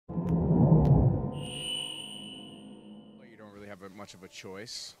have much of a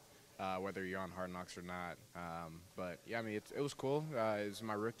choice, whether you're on Hard Knocks or not. But yeah, I mean, it was cool. It was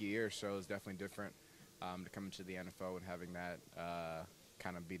my rookie year, so it was definitely different to come into the NFL and having that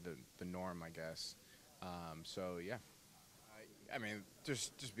kind of be the norm, I guess. So yeah, I mean,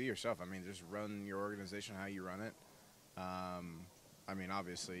 just be yourself. I mean, just run your organization how you run it. I mean,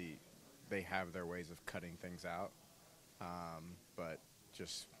 obviously, they have their ways of cutting things out, but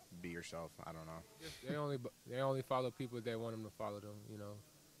just be yourself. I don't know. They only follow people that want them to follow them. You know,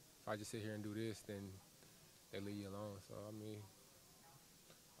 if I just sit here and do this, then they leave you alone. So I mean,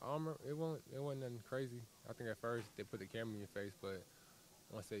 it wasn't nothing crazy. I think at first they put the camera in your face, but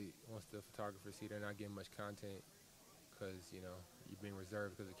once the photographers see they're not getting much content because you're being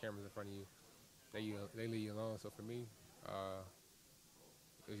reserved because the camera's in front of you, they leave you alone. So for me,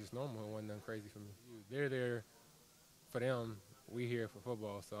 it was just normal. It wasn't nothing crazy for me. They're there for them. We here for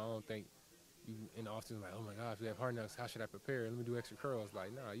football. So I don't think you in the offseason like, oh my gosh, we have Hard Knocks. How should I prepare? Let me do extra curls.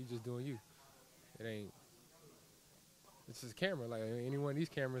 Like, nah, you just doing you. It ain't. It's just a camera. Like any one of these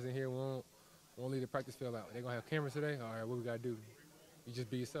cameras in here won't leave the practice field out. They're gonna have cameras today. All right, what we gotta do? You just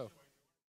be yourself.